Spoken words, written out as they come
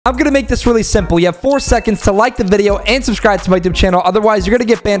I'm going to make this really simple. You have 4 seconds to like the video and subscribe to my YouTube channel. Otherwise, you're going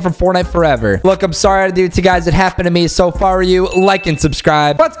to get banned from Fortnite forever. Look, I'm sorry to do it to you guys. It happened to me. So far, are you? Like and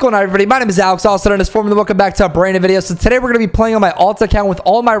subscribe. What's going on, everybody? My name is Alex, also known as Formula. Welcome back to a brand new video. So today, we're going to be playing on my alt account with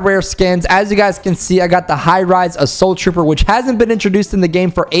all my rare skins. As you guys can see, I got the high-rise Assault Trooper, which hasn't been introduced in the game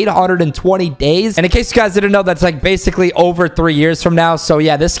for 820 days. And in case you guys didn't know, that's like basically over 3 years from now. So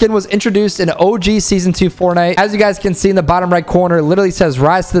yeah, this skin was introduced in OG Season 2 Fortnite. As you guys can see in the bottom right corner, it literally says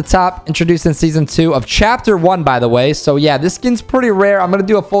Rise to the Top, introduced in Season 2 of Chapter 1, by the way. So yeah, this skin's pretty rare. I'm going to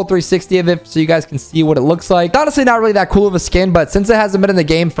do a full 360 of it so you guys can see what it looks like. Honestly, not really that cool of a skin, but since it hasn't been in the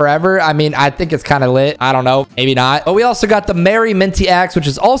game forever, I mean, I think it's kind of lit. I don't know. Maybe not. But we also got the Merry Minty Axe, which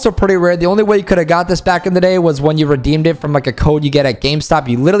is also pretty rare. The only way you could have got this back in the day was when you redeemed it from like a code you get at GameStop.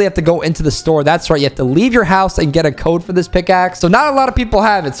 You literally have to go into the store. That's right. You have to leave your house and get a code for this pickaxe. So not a lot of people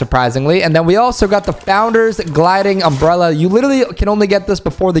have it, surprisingly. And then we also got the Founders Gliding Umbrella. You literally can only get this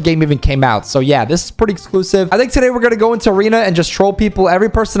before the game even came out. So yeah, this is pretty exclusive. I think today we're going to go into arena and just troll people. Every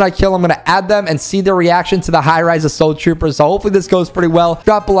person I kill, I'm going to add them and see their reaction to the high-rise Assault Trooper. So hopefully this goes pretty well.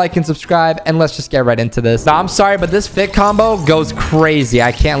 Drop a like and subscribe, and let's just get right into this. Now, I'm sorry, but this fit combo goes crazy.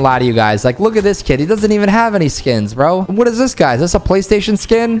 I can't lie to you guys. Like, look at this kid. He doesn't even have any skins, bro. What is this guy? Is this a PlayStation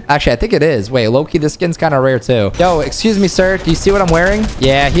skin? Actually, I think it is. Wait, low-key, this skin's kind of rare too. Yo, excuse me, sir. Do you see what I'm wearing?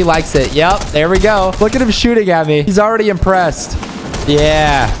 Yeah, he likes it. Yep, there we go. Look at him shooting at me. He's already impressed.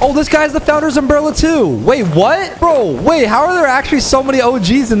 Yeah. Oh, this guy's the Founder's Umbrella too. Wait, what? Bro, wait, how are there actually so many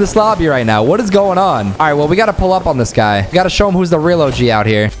OGs in this lobby right now? What is going on? All right, well, we got to pull up on this guy. We got to show him who's the real OG out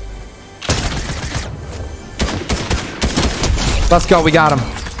here. Let's go. We got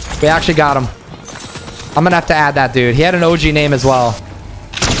him. We actually got him. I'm going to have to add that dude. He had an OG name as well.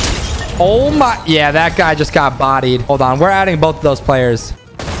 Oh my. Yeah, that guy just got bodied. Hold on. We're adding both of those players.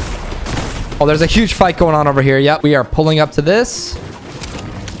 Oh, there's a huge fight going on over here. Yep, we are pulling up to this.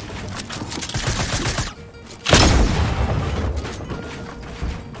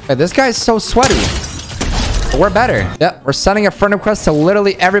 Hey, this guy's so sweaty. But we're better. Yep, we're sending a friend request to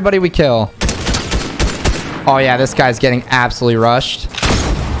literally everybody we kill. Oh, yeah, this guy's getting absolutely rushed.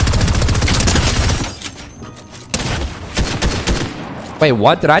 Wait,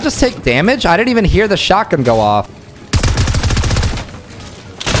 what? Did I just take damage? I didn't even hear the shotgun go off.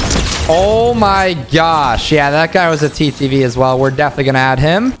 Oh my gosh. Yeah, that guy was a TTV as well. We're definitely going to add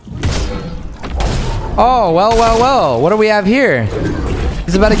him. Oh, well. What do we have here?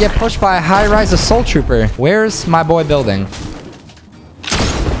 He's about to get pushed by a high-rise Assault Trooper. Where's my boy building?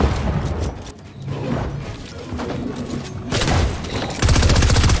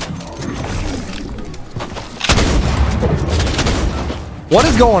 What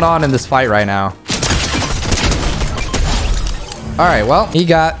is going on in this fight right now? All right, well, he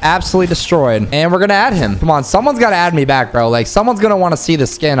got absolutely destroyed. And we're going to add him. Come on, someone's got to add me back, bro. Like, someone's going to want to see the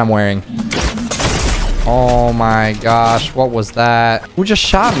skin I'm wearing. Oh, my gosh. What was that? Who just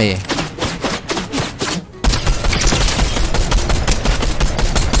shot me?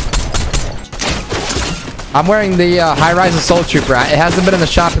 I'm wearing the high-rise Assault Trooper. It hasn't been in the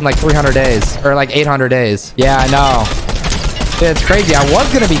shop in like 300 days. Or like 800 days. Yeah, I know. Dude, it's crazy. I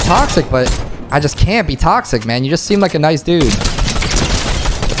was going to be toxic, but I just can't be toxic, man. You just seem like a nice dude.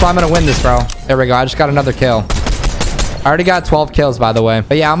 That's why I'm going to win this, bro. There we go. I just got another kill. I already got 12 kills, by the way.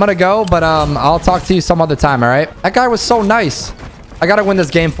 But yeah, I'm going to go, but I'll talk to you some other time, all right? That guy was so nice. I got to win this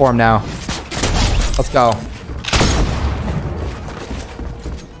game for him now. Let's go.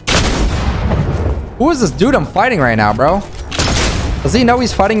 Who is this dude I'm fighting right now, bro? Does he know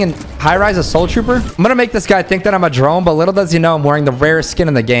he's fighting in high-rise Assault Trooper? I'm going to make this guy think that I'm a drone, but little does he know I'm wearing the rarest skin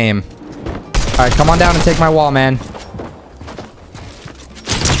in the game. All right, come on down and take my wall, man.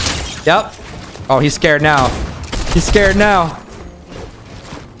 Yep. Oh, he's scared now. He's scared now.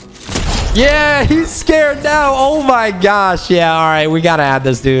 Yeah, he's scared now. Oh my gosh. Yeah, all right. We got to add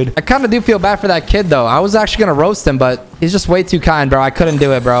this dude. I kind of do feel bad for that kid, though. I was actually going to roast him, but he's just way too kind, bro. I couldn't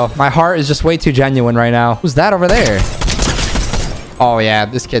do it, bro. My heart is just way too genuine right now. Who's that over there? Oh, yeah.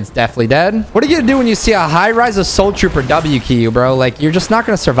 This kid's definitely dead. What are you going to do when you see a high-rise Assault Trooper W key you, bro? Like, you're just not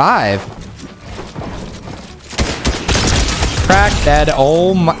going to survive. Crack, dead.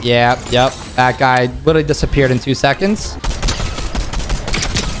 Oh my. Yeah, yep. That guy literally disappeared in 2 seconds.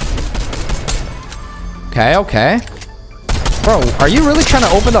 Okay. Bro, are you really trying to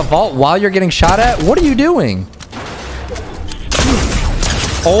open the vault while you're getting shot at? What are you doing?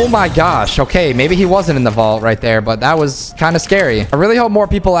 Oh my gosh. Okay, maybe he wasn't in the vault right there, but that was kind of scary. I really hope more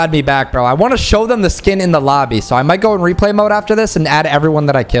people add me back, bro. I want to show them the skin in the lobby, so I might go in replay mode after this and add everyone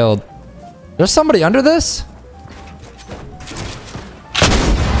that I killed. There's somebody under this?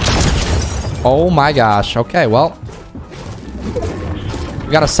 Oh my gosh. Okay, well.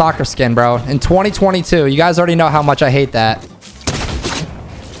 We got a soccer skin, bro. In 2022. You guys already know how much I hate that.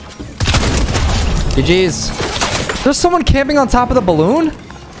 GG's. There's someone camping on top of the balloon?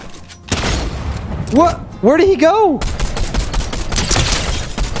 What? Where did he go?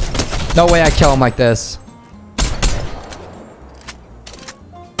 No way I kill him like this.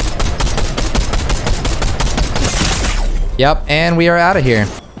 Yep, and we are out of here.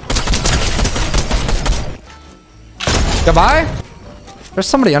 Goodbye. There's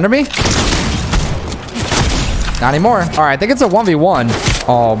somebody under me. Not anymore. All right, I think it's a 1v1.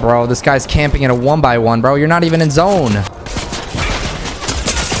 Oh, bro, this guy's camping in a 1x1, bro. You're not even in zone.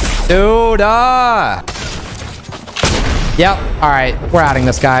 Dude, Yep. All right. We're adding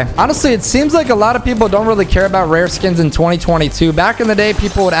this guy. Honestly, it seems like a lot of people don't really care about rare skins in 2022. Back in the day,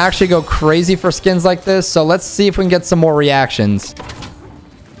 people would actually go crazy for skins like this. So let's see if we can get some more reactions.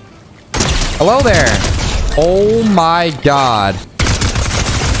 Hello there. Oh my God.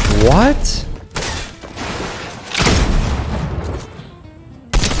 What?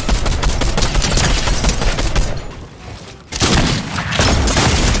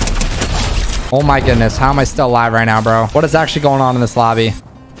 Oh my goodness, how am I still alive right now, bro? What is actually going on in this lobby?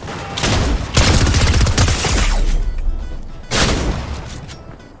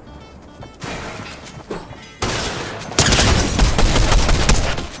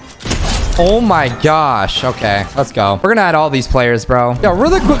 Oh my gosh. Okay, let's go. We're gonna add all these players, bro. Yo,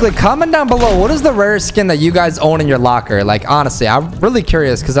 really quickly, comment down below. What is the rarest skin that you guys own in your locker? Like, honestly, I'm really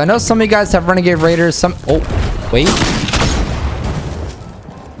curious because I know some of you guys have Renegade Raiders. Some... Oh, wait.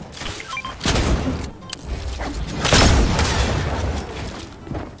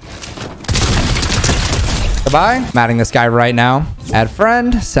 Goodbye. I'm adding this guy right now. Add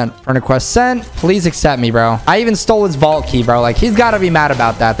friend. Sent friend request sent. Please accept me, bro. I even stole his vault key, bro. Like, he's got to be mad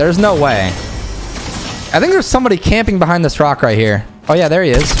about that. There's no way. I think there's somebody camping behind this rock right here. Oh, yeah, there he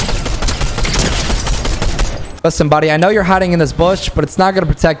is. Listen, buddy, I know you're hiding in this bush, but it's not going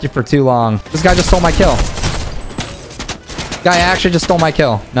to protect you for too long. This guy just stole my kill. Guy actually just stole my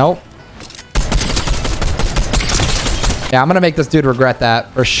kill. Nope. Yeah, I'm going to make this dude regret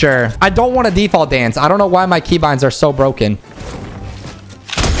that for sure. I don't want to default dance. I don't know why my keybinds are so broken.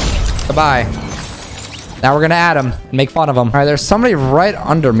 Goodbye. Now we're going to add him and make fun of him. All right, there's somebody right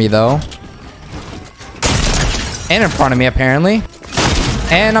under me, though. And in front of me, apparently.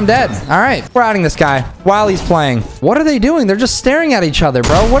 And I'm dead. All right. We're adding this guy while he's playing. What are they doing? They're just staring at each other,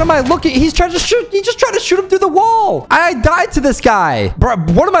 bro. What am I looking? He's trying to shoot. He just tried to shoot him through the wall. I died to this guy. Bro,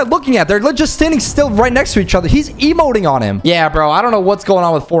 what am I looking at? They're just standing still right next to each other. He's emoting on him. Yeah, bro. I don't know what's going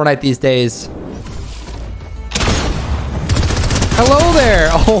on with Fortnite these days. Hello there.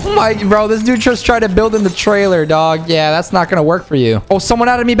 Oh my, bro. This dude just tried to build in the trailer, dog. Yeah, that's not going to work for you. Oh, someone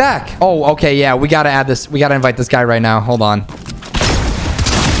added me back. Oh, okay. Yeah, we got to add this. We got to invite this guy right now. Hold on.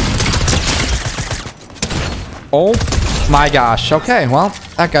 Oh my gosh. Okay, well,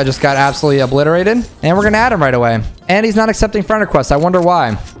 that guy just got absolutely obliterated. And we're going to add him right away. And he's not accepting friend requests. I wonder why.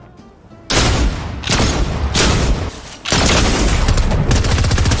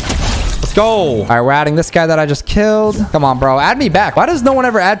 Let's go. All right, we're adding this guy that I just killed. Come on, bro. Add me back. Why does no one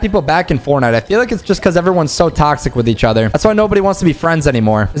ever add people back in Fortnite? I feel like it's just because everyone's so toxic with each other. That's why nobody wants to be friends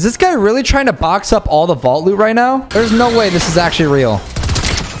anymore. Is this guy really trying to box up all the vault loot right now? There's no way this is actually real.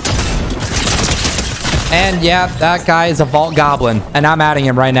 And yeah, that guy is a vault goblin. And I'm adding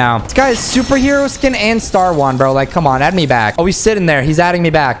him right now. This guy is superhero skin and star one, bro. Like, come on, add me back. Oh, he's sitting there. He's adding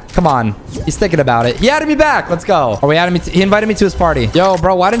me back. Come on. He's thinking about it. He added me back. Let's go. Oh, he invited me to his party. Yo,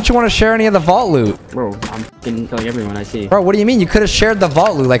 bro, why didn't you want to share any of the vault loot? Bro, I'm telling everyone I see. Bro, what do you mean? You could have shared the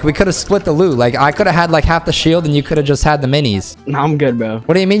vault loot. Like, we could have split the loot. Like, I could have had like half the shield and you could have just had the minis. No, I'm good, bro.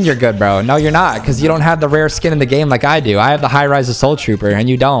 What do you mean you're good, bro? No, you're not, because you don't have the rare skin in the game like I do. I have the high-rise assault trooper and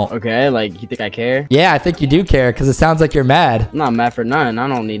you don't. Okay, like, you think I care? Yeah, I think you do care because it sounds like you're mad. I'm not mad for none. I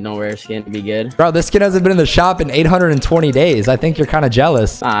don't need no rare skin to be good. Bro, this skin hasn't been in the shop in 820 days. I think you're kind of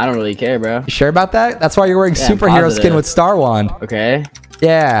jealous. Nah, I don't really care, bro. You sure about that? That's why you're wearing superhero skin with Star Wand. Okay.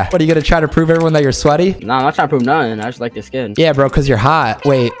 Yeah. What, are you going to try to prove everyone that you're sweaty? Nah, I'm not trying to prove nothing. I just like the skin. Yeah, bro, because you're hot.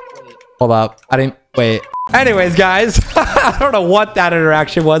 Wait. Hold up. I didn't... Wait. Anyways, guys, I don't know what that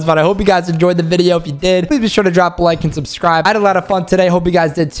interaction was, but I hope you guys enjoyed the video. If you did, please be sure to drop a like and subscribe. I had a lot of fun today. Hope you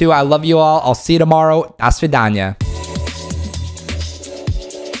guys did too. I love you all. I'll see you tomorrow. До свидания.